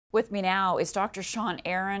With me now is Dr. Shawn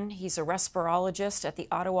Aaron. He's a respirologist at the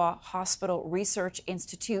Ottawa Hospital Research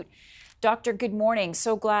Institute. Doctor, good morning.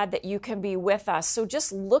 So glad that you can be with us. So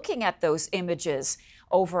just looking at those images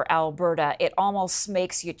over Alberta, it almost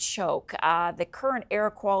makes you choke. The current air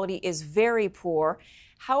quality is very poor.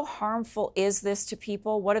 How harmful is this to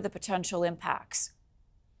people? What are the potential impacts?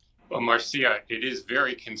 Well, Marcia, it is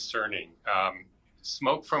very concerning.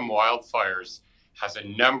 Smoke from wildfires has a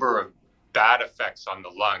number of bad effects on the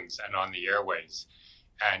lungs and on the airways,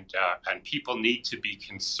 and people need to be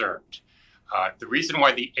concerned. The reason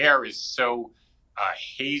why the air is so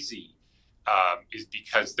hazy is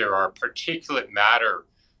because there are particulate matter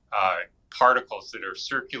particles that are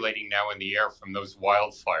circulating now in the air from those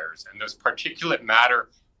wildfires, and those particulate matter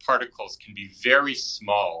particles can be very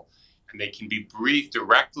small, and they can be breathed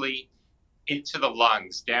directly into the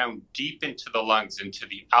lungs, down deep into the lungs, into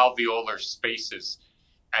the alveolar spaces,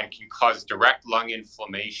 and can cause direct lung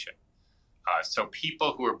inflammation. So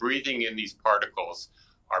people who are breathing in these particles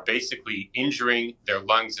are basically injuring their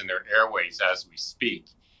lungs and their airways as we speak.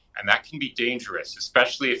 And that can be dangerous,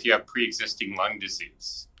 especially if you have pre-existing lung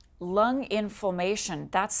disease. Lung inflammation,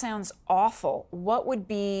 that sounds awful. What would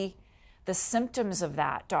be the symptoms of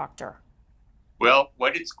that, doctor? Well,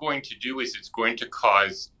 what it's going to do is it's going to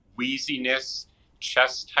cause wheeziness,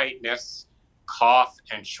 chest tightness, cough,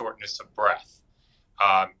 and shortness of breath.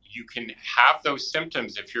 You can have those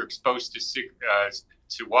symptoms if you're exposed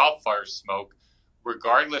to wildfire smoke,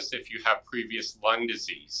 regardless if you have previous lung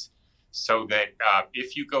disease. So that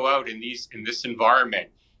if you go out in this environment,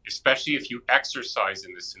 especially if you exercise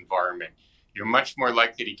in this environment, you're much more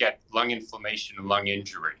likely to get lung inflammation and lung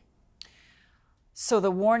injury. So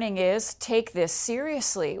the warning is, take this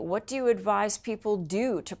seriously. What do you advise people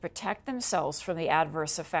do to protect themselves from the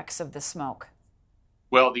adverse effects of the smoke?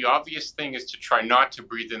 Well, the obvious thing is to try not to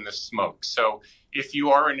breathe in the smoke. So if you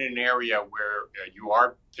are in an area where you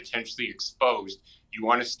are potentially exposed, you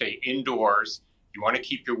want to stay indoors. You want to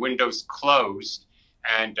keep your windows closed,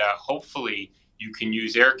 and hopefully you can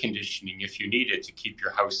use air conditioning if you need it to keep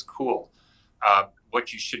your house cool.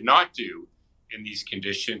 What you should not do in these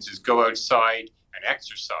conditions is go outside and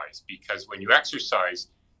exercise, because when you exercise,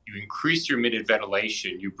 you increase your minute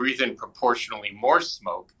ventilation, you breathe in proportionally more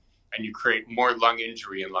smoke, and you create more lung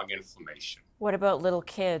injury and lung inflammation. What about little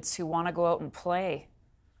kids who want to go out and play?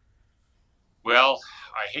 Well,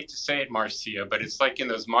 I hate to say it, Marcia, but it's like in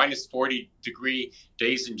those minus 40-degree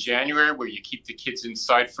days in January where you keep the kids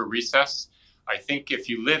inside for recess. I think if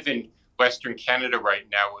you live in Western Canada right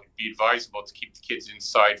now, it would be advisable to keep the kids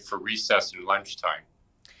inside for recess and lunchtime.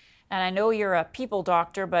 And I know you're a people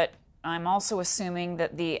doctor, but I'm also assuming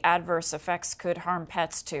that the adverse effects could harm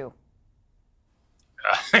pets too.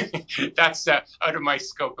 That's out of my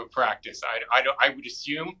scope of practice. I would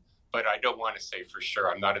assume, but I don't want to say for sure.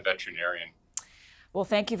 I'm not a veterinarian. Well,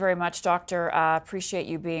 thank you very much, Doctor. Appreciate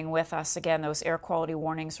you being with us. Again, those air quality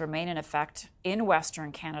warnings remain in effect in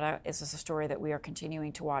Western Canada. This is a story that we are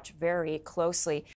continuing to watch very closely.